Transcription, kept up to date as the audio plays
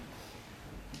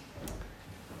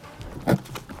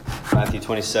Matthew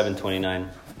 27:29.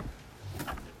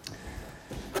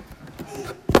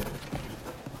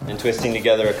 And twisting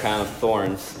together a crown of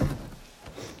thorns,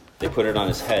 they put it on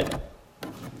his head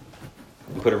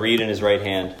and put a reed in his right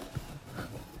hand.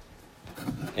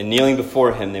 And kneeling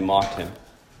before him, they mocked him,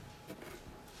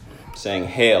 saying,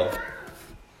 "Hail,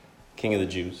 King of the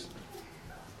Jews."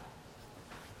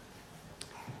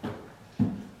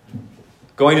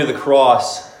 Going to the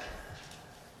cross,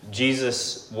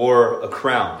 Jesus wore a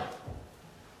crown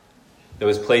that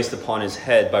was placed upon his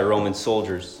head by Roman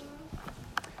soldiers,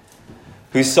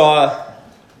 who saw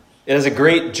it as a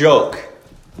great joke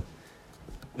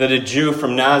that a Jew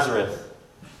from Nazareth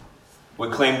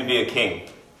would claim to be a king.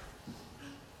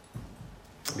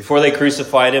 Before they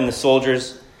crucified him, the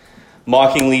soldiers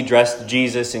mockingly dressed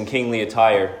Jesus in kingly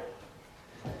attire.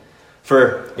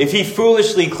 For if he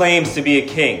foolishly claims to be a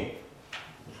king,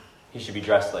 he should be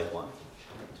dressed like one.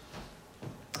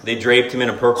 They draped him in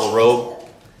a purple robe,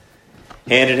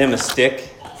 handed him a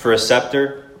stick for a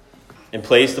scepter, and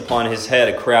placed upon his head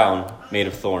a crown made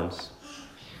of thorns.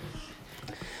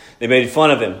 They made fun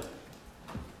of him.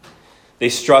 They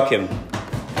struck him.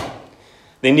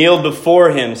 They kneeled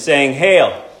before him, saying,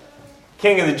 "Hail,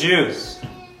 King of the Jews."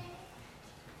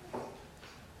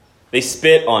 They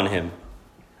spit on him.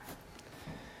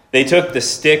 They took the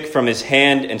stick from his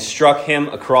hand and struck him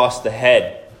across the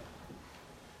head,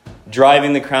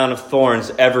 driving the crown of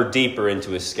thorns ever deeper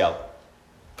into his scalp.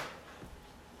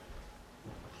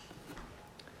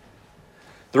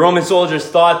 The Roman soldiers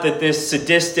thought that this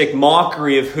sadistic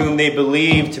mockery of whom they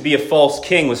believed to be a false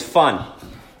king was fun.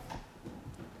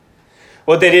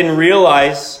 What they didn't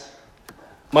realize,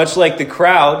 much like the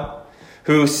crowd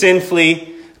who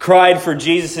sinfully cried for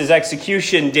Jesus'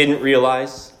 execution didn't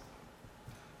realize,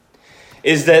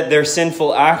 is that their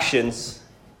sinful actions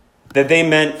that they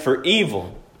meant for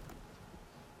evil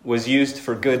was used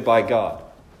for good by God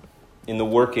in the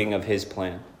working of his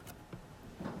plan.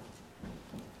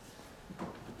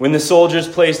 When the soldiers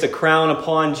placed a crown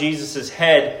upon Jesus'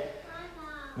 head,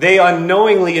 they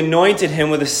unknowingly anointed him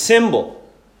with a symbol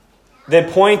that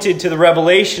pointed to the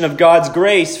revelation of God's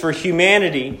grace for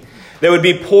humanity that would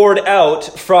be poured out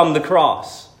from the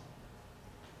cross.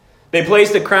 They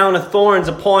placed a crown of thorns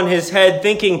upon his head,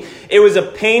 thinking it was a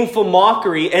painful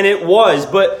mockery, and it was.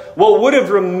 But what would have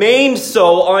remained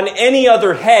so on any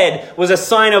other head was a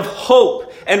sign of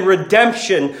hope and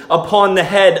redemption upon the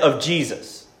head of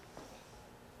Jesus.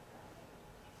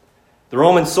 The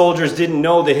Roman soldiers didn't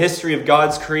know the history of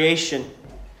God's creation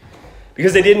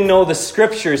because they didn't know the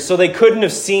scriptures, so they couldn't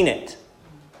have seen it.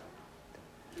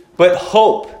 But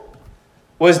hope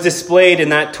was displayed in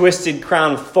that twisted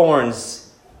crown of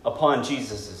thorns upon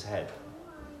Jesus' head.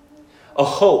 A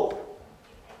hope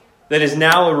that is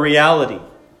now a reality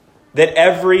that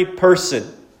every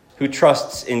person who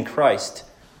trusts in Christ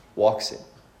walks in.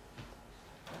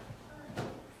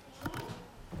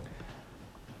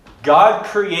 God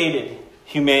created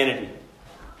humanity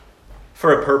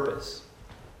for a purpose.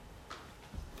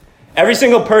 Every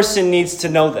single person needs to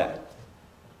know that.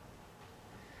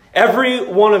 Every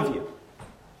one of you,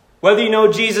 whether you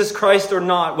know Jesus Christ or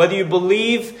not, whether you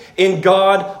believe in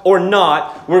God or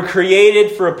not, were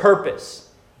created for a purpose.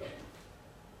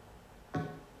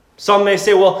 Some may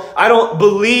say, well, I don't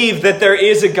believe that there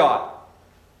is a God.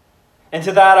 And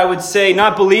to that I would say,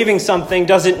 not believing something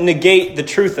doesn't negate the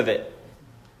truth of it.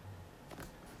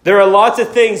 There are lots of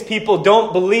things people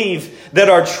don't believe that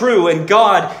are true, and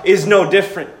God is no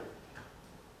different.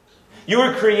 You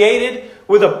were created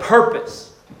with a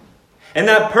purpose. And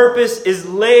that purpose is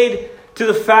tied to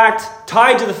the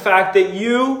fact that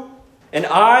you and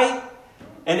I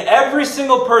and every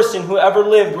single person who ever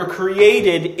lived were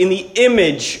created in the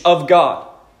image of God.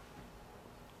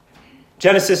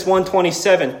 Genesis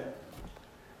 1:27.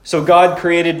 So God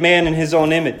created man in his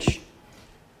own image.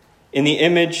 In the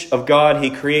image of God he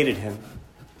created him.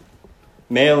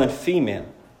 Male and female,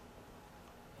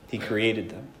 he created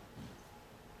them.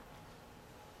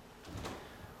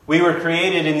 We were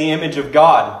created in the image of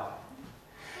God.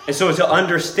 And so to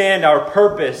understand our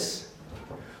purpose,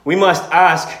 we must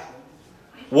ask,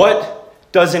 what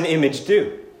does an image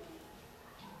do?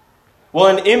 Well,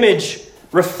 an image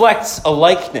reflects a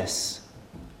likeness.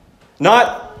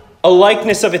 Not a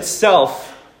likeness of itself,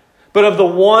 but of the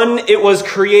one it was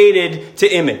created to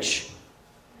image.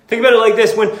 Think about it like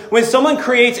this. When someone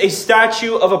creates a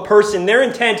statue of a person, their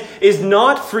intent is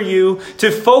not for you to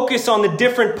focus on the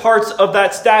different parts of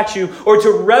that statue or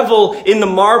to revel in the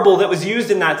marble that was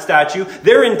used in that statue.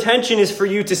 Their intention is for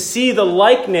you to see the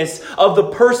likeness of the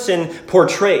person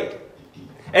portrayed.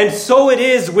 And so it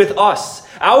is with us.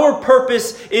 Our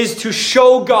purpose is to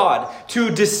show God, to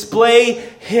display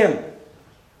Him.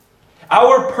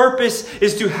 Our purpose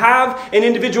is to have an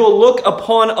individual look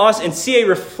upon us and see a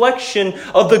reflection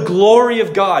of the glory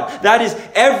of God. That is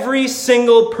every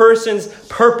single person's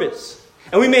purpose.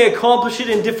 And we may accomplish it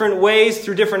in different ways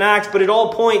through different acts, but it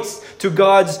all points to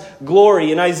God's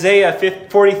glory. In Isaiah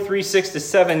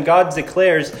 43:6-7, God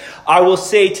declares, "I will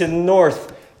say to the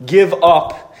north, give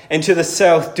up, and to the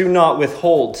south, do not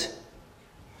withhold.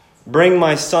 Bring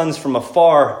my sons from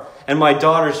afar, and my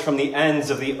daughters from the ends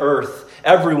of the earth.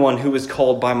 Everyone who is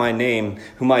called by my name,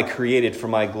 whom I created for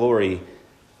my glory,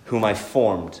 whom I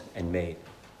formed and made."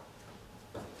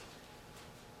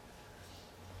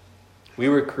 We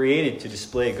were created to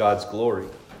display God's glory.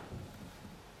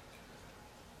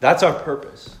 That's our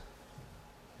purpose.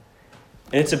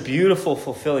 And it's a beautiful,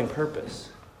 fulfilling purpose.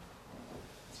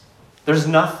 There's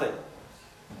nothing,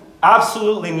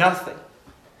 absolutely nothing,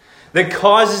 that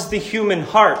causes the human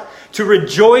heart to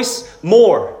rejoice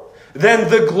more than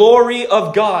the glory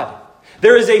of God.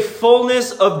 There is a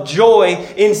fullness of joy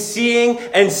in seeing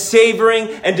and savoring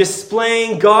and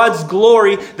displaying God's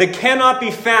glory that cannot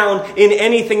be found in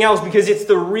anything else, because it's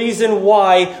the reason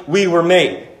why we were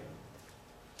made.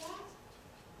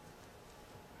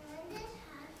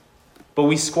 But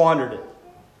we squandered it.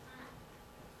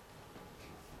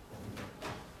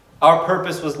 Our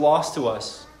purpose was lost to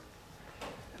us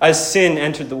as sin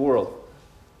entered the world,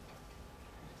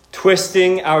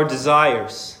 twisting our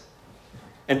desires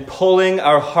and pulling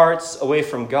our hearts away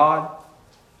from God.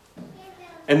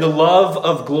 And the love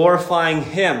of glorifying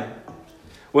Him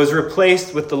was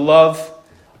replaced with the love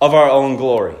of our own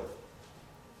glory.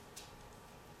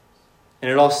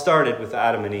 And it all started with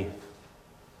Adam and Eve,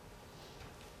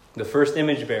 the first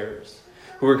image bearers,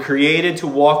 who were created to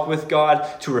walk with God,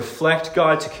 to reflect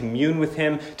God, to commune with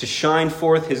Him, to shine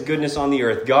forth His goodness on the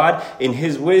earth. God, in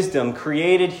His wisdom,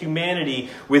 created humanity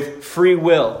with free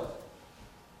will.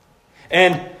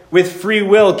 And with free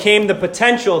will came the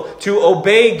potential to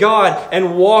obey God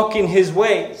and walk in His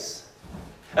ways,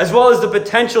 as well as the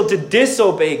potential to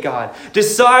disobey God,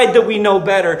 decide that we know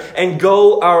better, and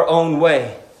go our own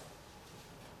way.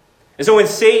 And so when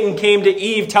Satan came to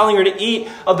Eve, telling her to eat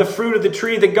of the fruit of the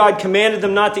tree that God commanded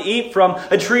them not to eat from,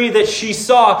 a tree that she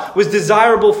saw was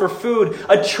desirable for food,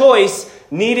 a choice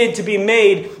needed to be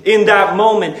made in that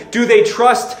moment. Do they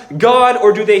trust God,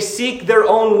 or do they seek their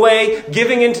own way,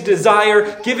 giving into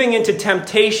desire, giving into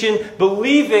temptation,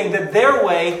 believing that their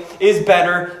way is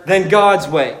better than God's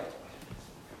way?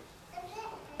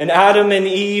 And Adam and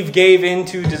Eve gave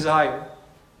into desire.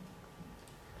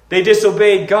 They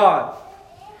disobeyed God,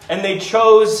 and they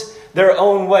chose their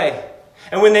own way.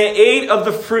 And when they ate of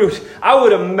the fruit, I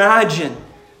would imagine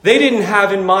they didn't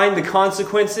have in mind the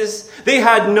consequences. They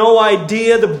had no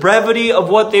idea the brevity of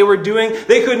what they were doing.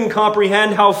 They couldn't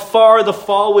comprehend how far the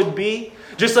fall would be.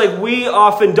 Just like we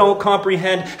often don't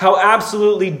comprehend how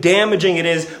absolutely damaging it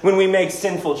is when we make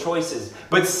sinful choices.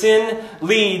 But sin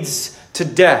leads to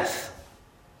death.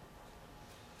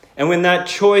 And when that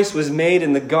choice was made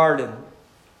in the garden,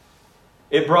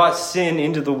 it brought sin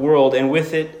into the world, and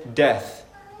with it, death.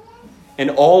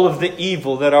 And all of the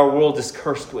evil that our world is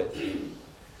cursed with,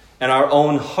 and our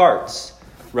own hearts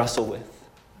wrestle with.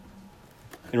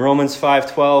 In Romans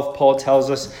 5:12, Paul tells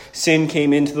us, sin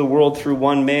came into the world through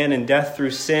one man, and death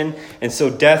through sin. And so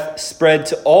death spread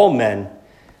to all men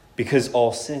because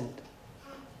all sinned.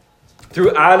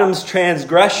 Through Adam's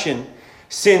transgression,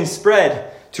 sin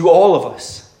spread to all of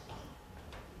us.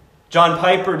 John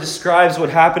Piper describes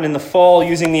what happened in the fall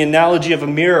using the analogy of a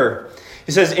mirror.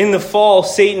 He says, in the fall,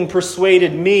 Satan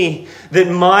persuaded me that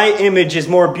my image is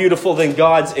more beautiful than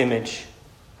God's image.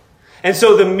 And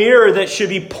so the mirror that should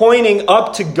be pointing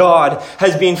up to God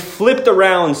has been flipped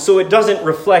around so it doesn't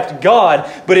reflect God,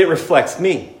 but it reflects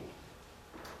me.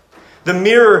 The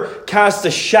mirror casts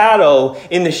a shadow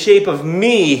in the shape of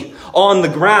me on the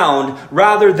ground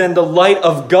rather than the light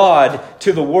of God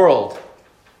to the world.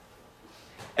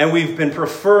 And we've been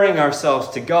preferring ourselves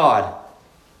to God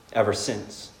ever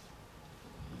since.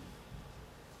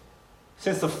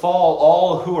 Since the fall,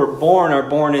 all who are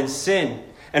born in sin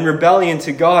and rebellion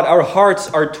to God. Our hearts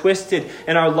are twisted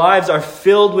and our lives are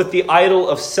filled with the idol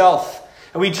of self.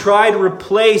 And we try to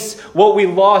replace what we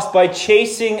lost by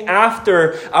chasing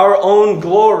after our own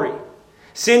glory.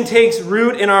 Sin takes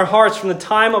root in our hearts from the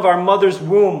time of our mother's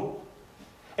womb.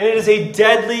 And it is a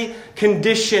deadly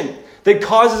condition that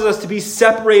causes us to be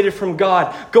separated from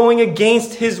God, going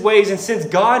against His ways. And since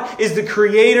God is the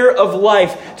creator of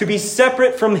life, to be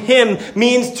separate from Him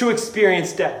means to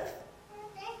experience death.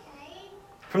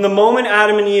 From the moment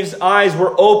Adam and Eve's eyes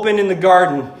were opened in the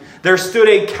garden, There stood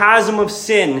a chasm of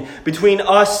sin between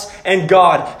us and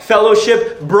God.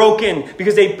 Fellowship broken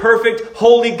because a perfect,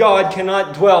 holy God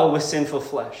cannot dwell with sinful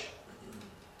flesh.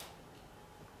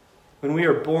 When we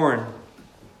are born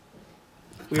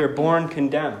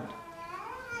condemned.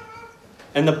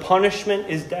 And the punishment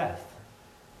is death.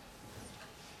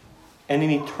 And an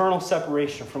eternal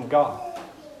separation from God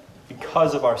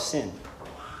because of our sin.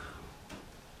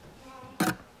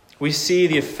 We see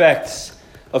the effects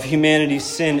of humanity's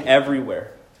sin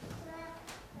everywhere.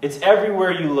 It's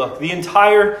everywhere you look. The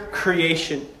entire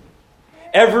creation.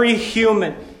 Every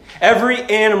human, every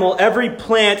animal, every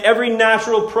plant, every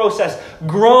natural process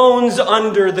groans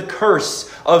under the curse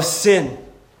of sin.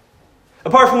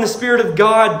 Apart from the Spirit of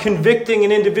God convicting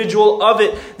an individual of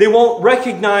it, they won't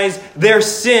recognize their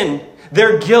sin,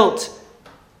 their guilt.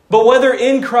 But whether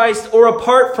in Christ or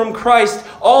apart from Christ,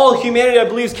 all humanity, I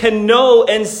believe, can know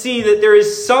and see that there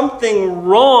is something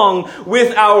wrong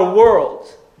with our world.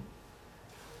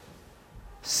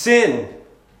 Sin.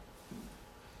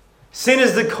 Sin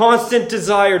is the constant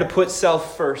desire to put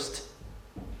self first.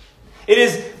 It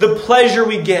is the pleasure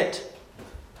we get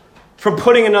from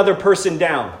putting another person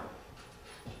down.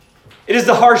 It is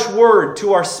the harsh word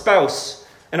to our spouse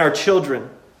and our children.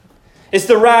 It's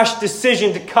the rash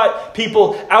decision to cut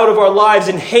people out of our lives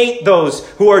and hate those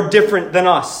who are different than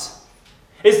us.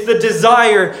 It's the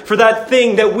desire for that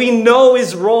thing that we know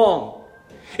is wrong.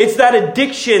 It's that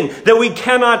addiction that we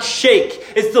cannot shake.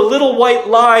 It's the little white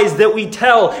lies that we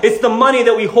tell. It's the money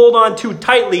that we hold on to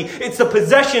tightly. It's the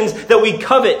possessions that we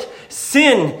covet.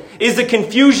 Sin is the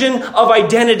confusion of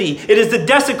identity. It is the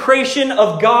desecration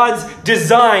of God's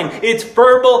design. It's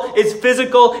verbal, it's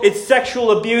physical, it's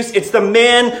sexual abuse. It's the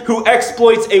man who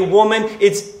exploits a woman.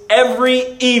 It's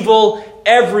every evil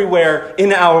everywhere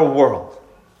in our world.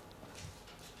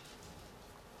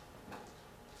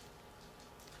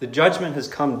 The judgment has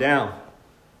come down.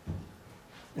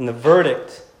 And the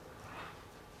verdict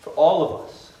for all of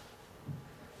us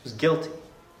is guilty.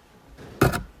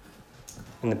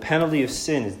 And the penalty of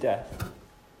sin is death.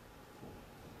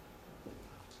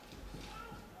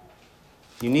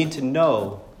 You need to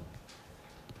know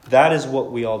that is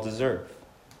what we all deserve.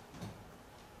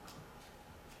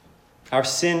 Our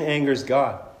sin angers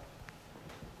God.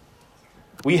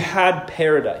 We had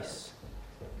paradise,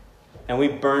 and we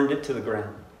burned it to the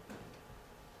ground.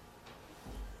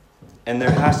 And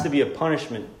there has to be a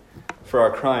punishment for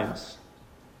our crimes.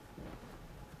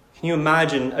 Can you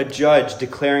imagine a judge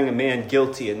declaring a man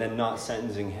guilty and then not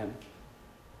sentencing him?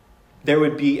 There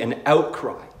would be an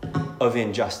outcry of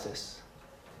injustice.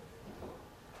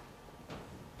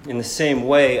 In the same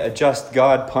way, a just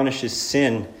God punishes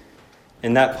sin,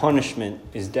 and that punishment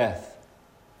is death.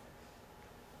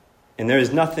 And there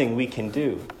is nothing we can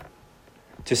do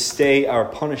to stay our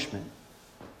punishment.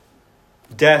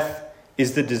 Death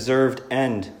is the deserved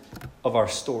end of our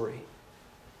story.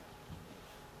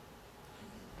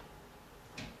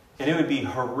 And it would be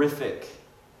horrific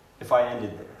if I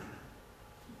ended there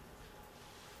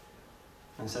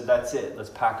and said, that's it, let's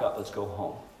pack up, let's go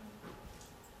home.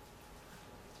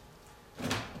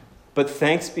 But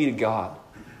thanks be to God,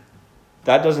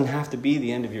 that doesn't have to be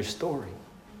the end of your story.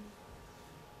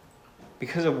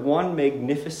 Because of one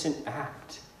magnificent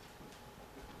act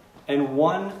and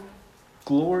one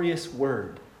glorious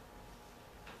word.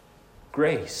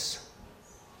 Grace.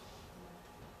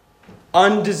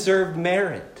 Undeserved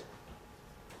merit.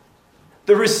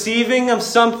 The receiving of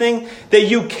something that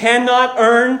you cannot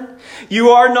earn, you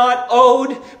are not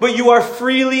owed, but you are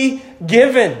freely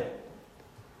given.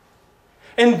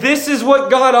 And this is what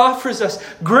God offers us.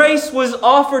 Grace was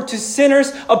offered to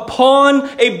sinners upon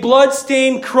a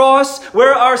blood-stained cross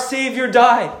where our Savior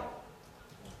died.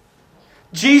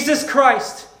 Jesus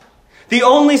Christ, the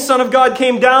only Son of God,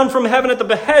 came down from heaven at the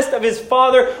behest of his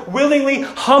Father, willingly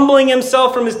humbling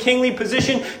himself from his kingly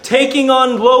position, taking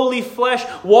on lowly flesh,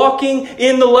 walking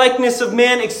in the likeness of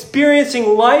man,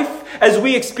 experiencing life as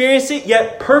we experience it,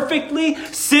 yet perfectly,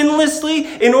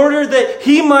 sinlessly, in order that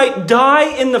he might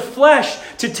die in the flesh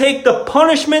to take the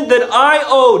punishment that I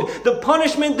owed, the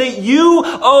punishment that you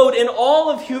owed, and all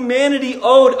of humanity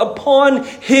owed upon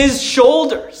his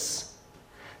shoulders.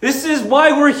 This is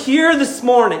why we're here this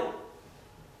morning.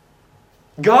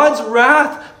 God's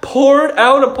wrath poured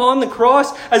out upon the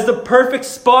cross as the perfect,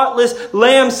 spotless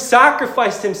Lamb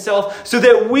sacrificed himself so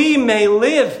that we may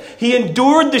live. He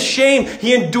endured the shame.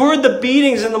 He endured the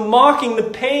beatings and the mocking, the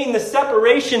pain, the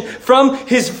separation from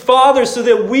his Father so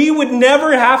that we would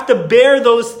never have to bear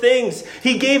those things.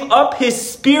 He gave up his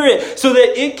Spirit so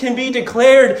that it can be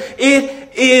declared,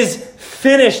 it is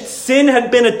finished. Sin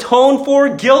had been atoned for,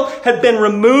 guilt had been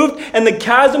removed, and the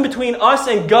chasm between us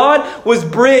and God was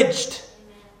bridged.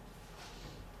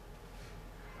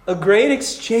 A great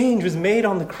exchange was made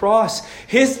on the cross.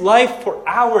 His life for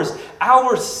ours,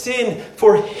 our sin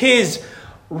for His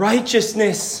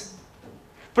righteousness.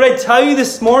 But I tell you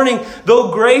this morning,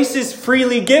 though grace is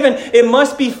freely given, it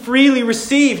must be freely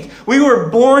received. We were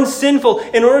born sinful.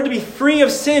 In order to be free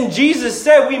of sin, Jesus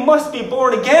said we must be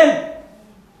born again.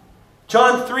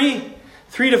 John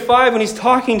 3:3-5, when He's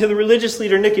talking to the religious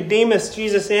leader Nicodemus,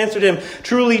 Jesus answered him,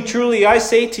 "Truly, truly, I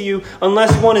say to you,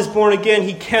 unless one is born again,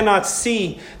 he cannot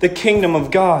see the kingdom of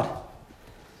God."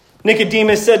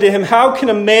 Nicodemus said to him, "How can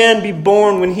a man be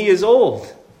born when he is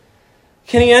old?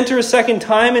 Can he enter a second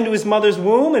time into his mother's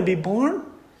womb and be born?"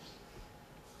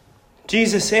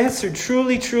 Jesus answered,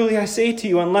 "Truly, truly, I say to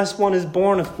you, unless one is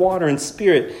born of water and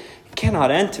spirit, he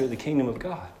cannot enter the kingdom of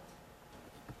God."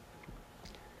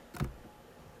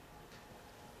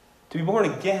 To be born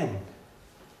again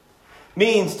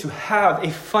means to have a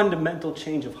fundamental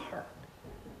change of heart.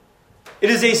 It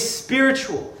is a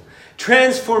spiritual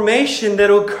transformation that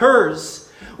occurs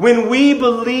when we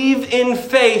believe in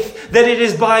faith that it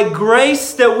is by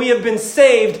grace that we have been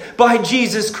saved by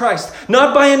Jesus Christ.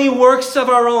 Not by any works of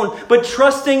our own, but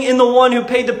trusting in the one who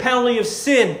paid the penalty of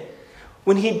sin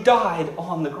when He died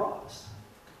on the cross.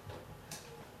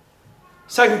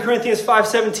 2 Corinthians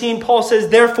 5:17, Paul says,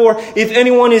 "Therefore, if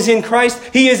anyone is in Christ,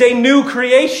 he is a new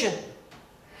creation.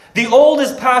 The old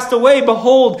has passed away.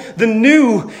 Behold, the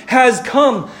new has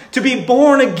come." To be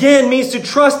born again means to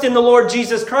trust in the Lord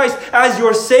Jesus Christ as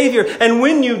your Savior. And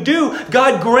when you do,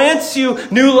 God grants you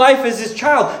new life as His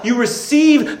child. You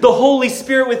receive the Holy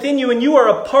Spirit within you, and you are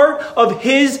a part of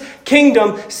His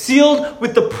kingdom, sealed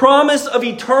with the promise of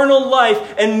eternal life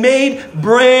and made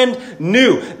brand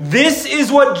new. This is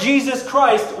what Jesus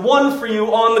Christ won for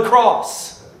you on the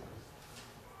cross.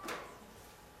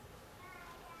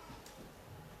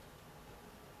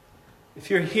 If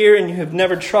you're here and you have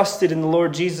never trusted in the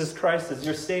Lord Jesus Christ as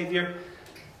your Savior,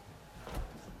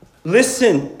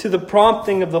 listen to the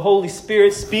prompting of the Holy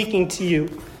Spirit speaking to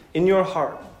you in your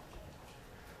heart.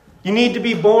 You need to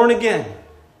be born again.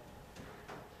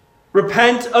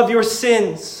 Repent of your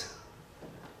sins,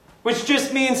 which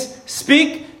just means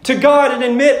speak to God and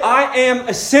admit, "I am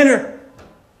a sinner.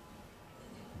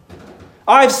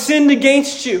 I've sinned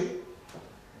against you,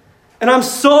 and I'm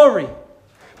sorry.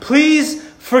 Please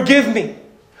forgive me.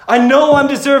 I know I'm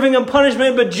deserving of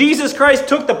punishment, but Jesus Christ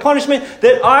took the punishment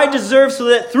that I deserve so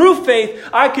that through faith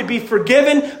I could be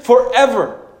forgiven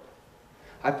forever.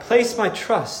 I place my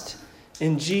trust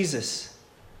in Jesus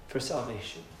for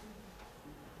salvation."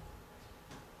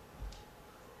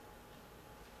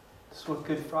 That's what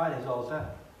Good Friday is all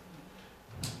about.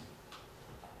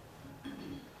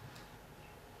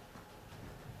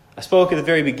 I spoke at the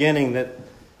very beginning that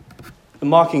the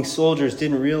mocking soldiers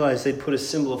didn't realize they'd put a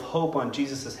symbol of hope on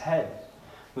Jesus' head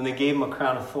when they gave Him a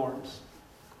crown of thorns.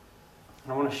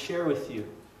 And I want to share with you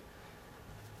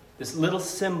this little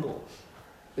symbol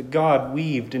that God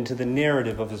weaved into the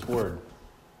narrative of His Word.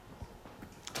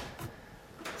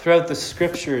 Throughout the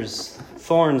Scriptures,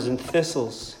 thorns and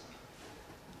thistles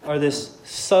are this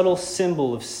subtle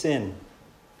symbol of sin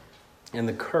and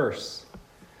the curse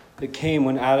that came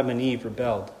when Adam and Eve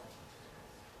rebelled.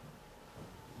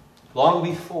 Long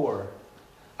before,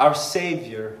 our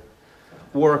Savior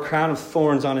wore a crown of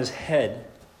thorns on His head.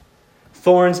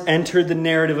 Thorns entered the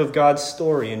narrative of God's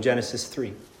story in Genesis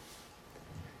 3.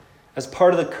 As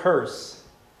part of the curse,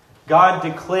 God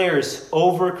declares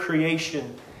over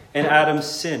creation and Adam's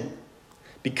sin,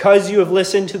 "Because you have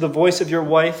listened to the voice of your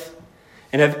wife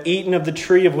and have eaten of the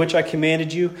tree of which I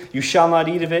commanded you, you shall not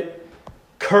eat of it.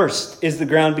 Cursed is the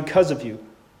ground because of you.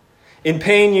 In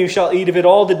pain you shall eat of it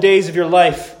all the days of your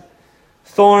life.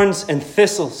 Thorns and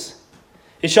thistles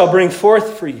it shall bring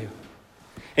forth for you.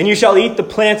 And you shall eat the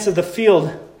plants of the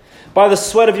field. By the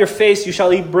sweat of your face you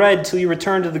shall eat bread till you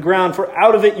return to the ground. For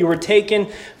out of it you were taken,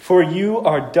 for you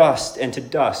are dust, and to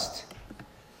dust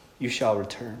you shall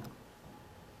return."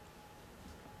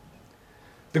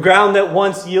 The ground that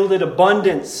once yielded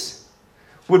abundance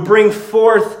would bring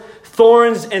forth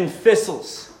thorns and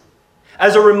thistles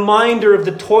as a reminder of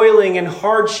the toiling and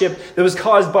hardship that was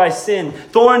caused by sin.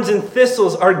 Thorns and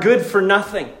thistles are good for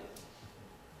nothing.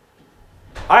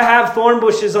 I have thorn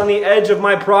bushes on the edge of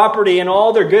my property, and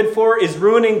all they're good for is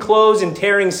ruining clothes and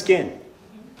tearing skin.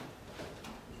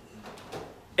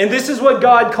 And this is what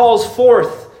God calls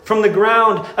forth from the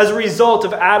ground as a result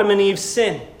of Adam and Eve's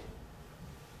sin.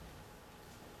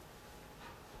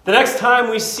 The next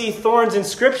time we see thorns in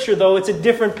Scripture, though, it's a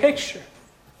different picture.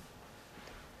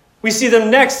 We see them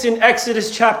next in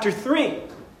Exodus chapter 3,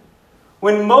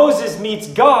 when Moses meets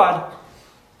God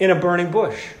in a burning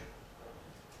bush.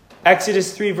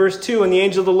 Exodus 3 verse 2, and the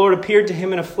angel of the Lord appeared to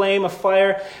him in a flame of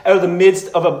fire out of the midst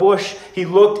of a bush. He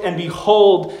looked, and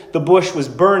behold, the bush was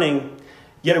burning,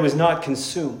 yet it was not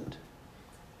consumed.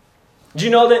 Do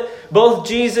you know that both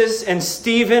Jesus and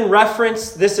Stephen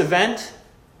reference this event?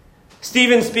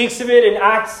 Stephen speaks of it in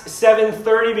Acts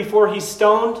 7:30 before he's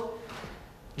stoned.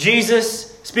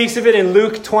 Jesus speaks of it in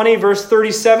Luke 20 verse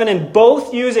 37, and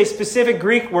both use a specific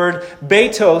Greek word,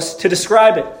 betos, to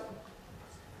describe it.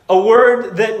 A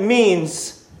word that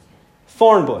means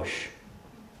thorn bush.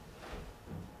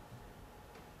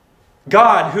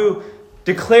 God, who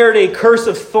declared a curse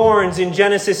of thorns in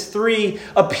Genesis 3,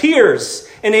 appears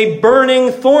in a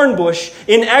burning thorn bush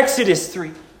in Exodus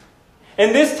 3.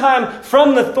 And this time,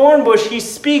 from the thorn bush, he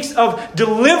speaks of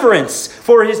deliverance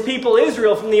for his people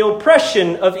Israel from the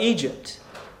oppression of Egypt.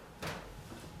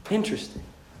 Interesting.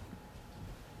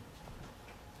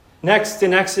 Next,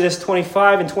 in Exodus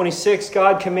 25 and 26,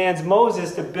 God commands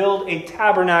Moses to build a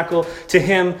tabernacle to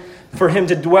him for him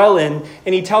to dwell in,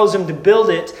 and he tells him to build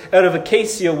it out of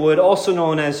acacia wood, also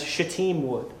known as shittim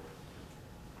wood.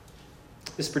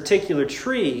 This particular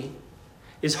tree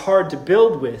is hard to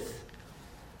build with,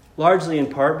 largely in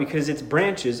part because its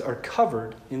branches are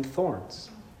covered in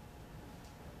thorns.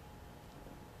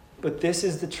 But this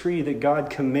is the tree that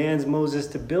God commands Moses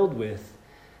to build with.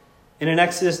 And in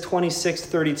Exodus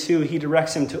 26:32, he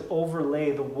directs him to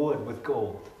overlay the wood with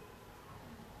gold.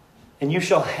 And you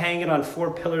shall hang it on 4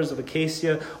 pillars of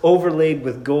acacia, overlaid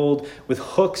with gold, with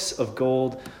hooks of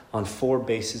gold on 4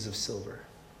 bases of silver.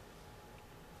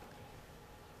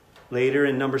 Later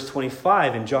in Numbers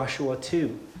 25 and Joshua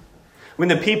 2, when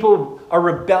the people are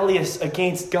rebellious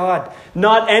against God,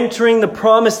 not entering the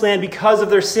promised land because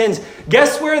of their sins,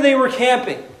 guess where they were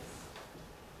camping?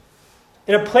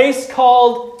 In a place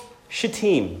called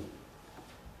Shittim.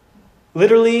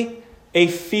 Literally, a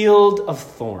field of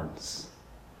thorns.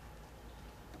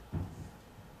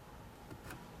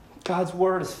 God's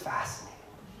word is fascinating.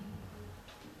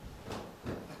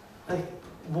 Like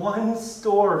one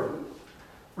story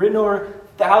written over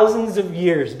thousands of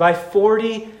years by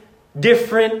 40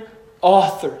 different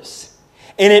authors.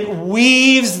 And it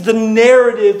weaves the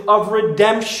narrative of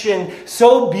redemption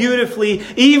so beautifully,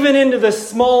 even into the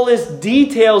smallest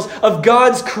details of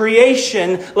God's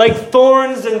creation, like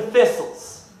thorns and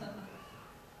thistles.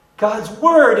 God's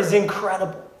word is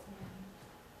incredible.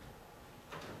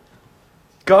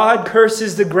 God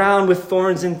curses the ground with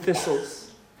thorns and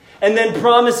thistles, and then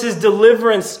promises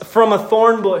deliverance from a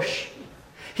thorn bush.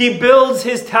 He builds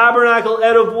his tabernacle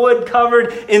out of wood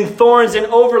covered in thorns and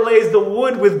overlays the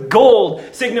wood with gold,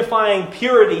 signifying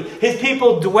purity. His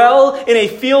people dwell in a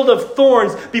field of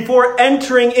thorns before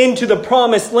entering into the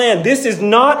promised land. This is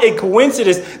not a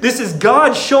coincidence. This is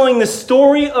God showing the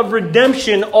story of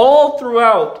redemption all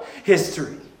throughout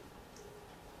history.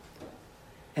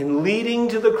 And leading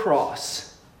to the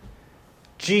cross,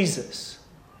 Jesus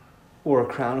wore a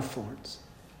crown of thorns.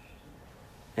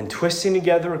 And twisting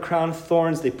together a crown of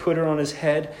thorns, they put it on his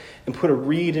head and put a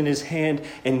reed in his hand.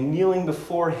 And kneeling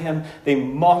before him, they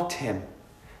mocked him,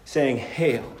 saying,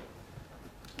 "Hail,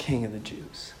 King of the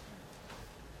Jews."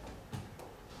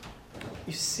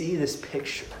 You see this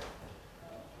picture.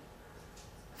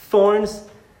 Thorns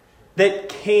that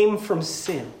came from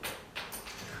sin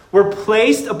were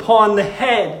placed upon the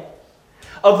head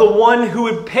of the one who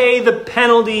would pay the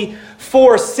penalty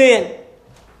for sin.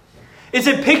 It's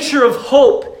a picture of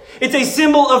hope. It's a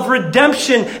symbol of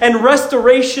redemption and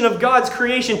restoration of God's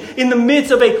creation in the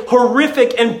midst of a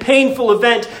horrific and painful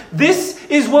event. This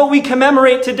is what we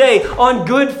commemorate today on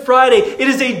Good Friday. It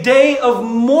is a day of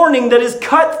mourning that is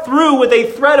cut through with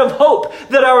a thread of hope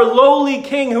that our lowly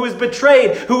King, who was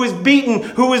betrayed, who was beaten,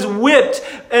 who was whipped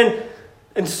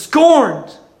and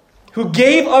scorned, who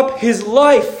gave up his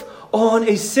life on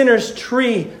a sinner's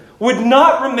tree, would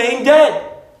not remain dead.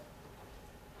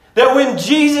 That when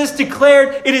Jesus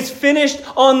declared it is finished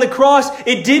on the cross,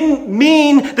 it didn't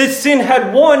mean that sin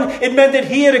had won. It meant that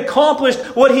he had accomplished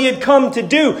what he had come to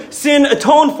do. Sin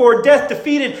atoned for, death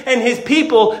defeated, and his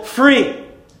people free.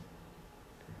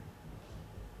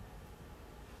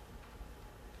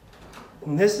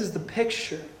 And this is the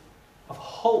picture of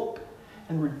hope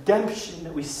and redemption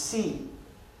that we see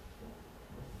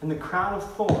in the crown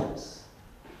of thorns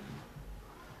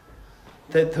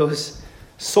that those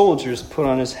soldiers put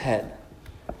on his head,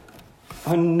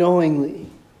 unknowingly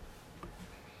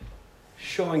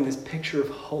showing this picture of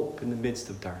hope in the midst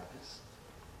of darkness.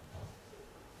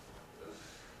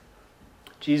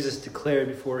 Jesus declared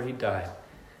before he died,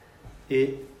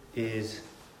 "It is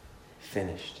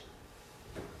finished."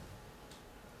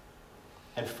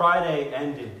 And Friday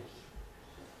ended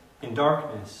in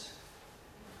darkness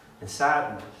and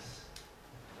sadness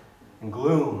and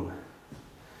gloom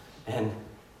and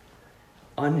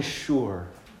unsure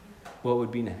what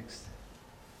would be next.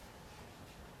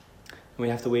 And we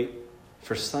have to wait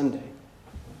for Sunday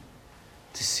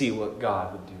to see what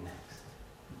God would do next.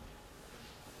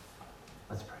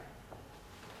 Let's pray.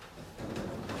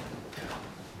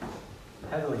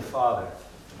 Heavenly Father,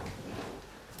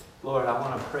 Lord, I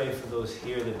want to pray for those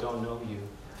here that don't know you.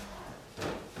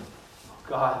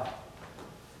 God,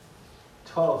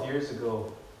 12 years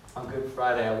ago on Good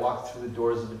Friday, I walked through the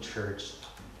doors of a church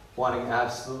wanting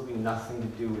absolutely nothing to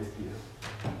do with you.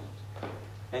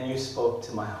 And you spoke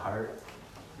to my heart.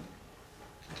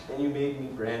 And you made me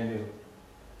brand new.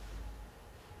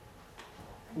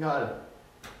 God,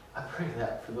 I pray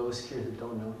that for those here that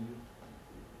don't know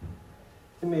you.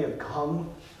 They may have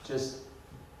come just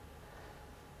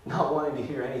not wanting to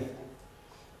hear anything.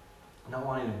 Not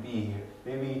wanting to be here.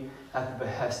 Maybe at the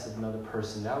behest of another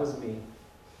person. That was me.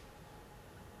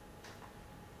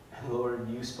 And Lord,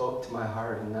 you spoke to my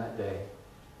heart in that day.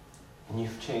 And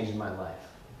you've changed my life.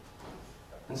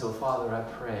 And so, Father, I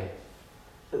pray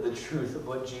that the truth of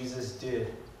what Jesus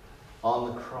did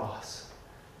on the cross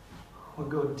would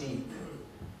go deep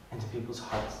into people's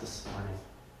hearts this morning.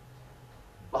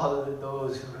 Father, that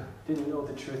those who didn't know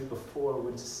the truth before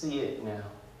would see it now.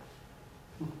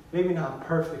 Maybe not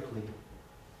perfectly,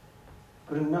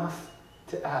 but enough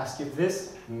to ask, if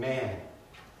this man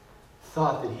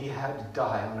thought that he had to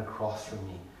die on a cross for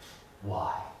me,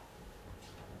 why?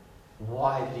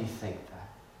 Why did he think that?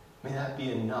 May that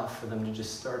be enough for them to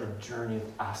just start a journey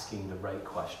of asking the right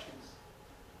questions.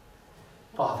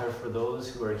 Father, for those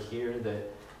who are here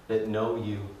that know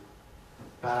you,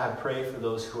 God, I pray for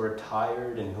those who are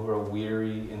tired and who are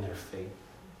weary in their faith.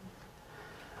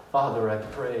 Father, I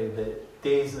pray that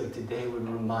days like today would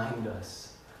remind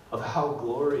us of how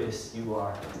glorious you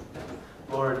are.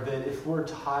 Lord, that if we're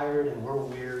tired and we're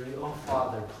weary, oh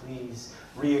Father, please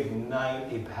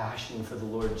reignite a passion for the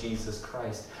Lord Jesus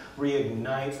Christ.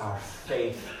 Reignite our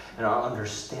faith and our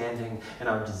understanding and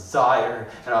our desire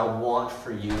and our want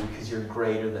for you, because you're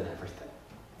greater than everything.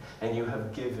 And you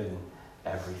have given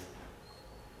everything.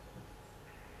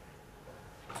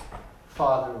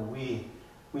 Father, we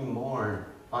mourn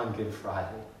on Good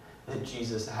Friday that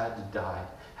Jesus had to die,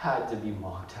 had to be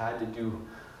mocked, had to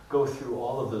go through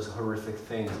all of those horrific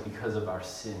things because of our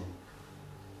sin.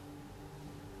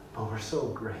 But we're so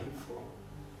grateful.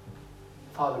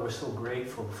 Father, we're so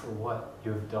grateful for what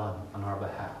you have done on our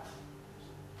behalf.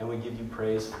 And we give you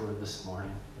praise for it this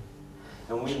morning.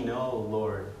 And we know,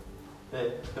 Lord,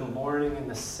 that the mourning and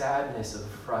the sadness of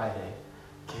Friday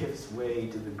gives way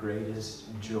to the greatest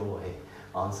joy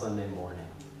on Sunday morning.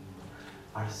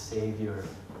 Our Savior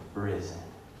risen.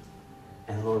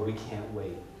 And Lord, we can't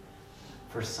wait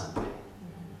for Sunday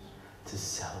to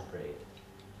celebrate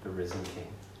the risen King.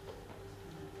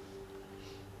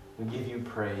 We give you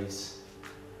praise,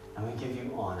 and we give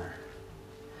you honor,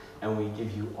 and we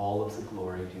give you all of the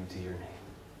glory due to your name.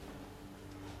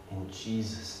 In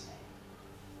Jesus' name.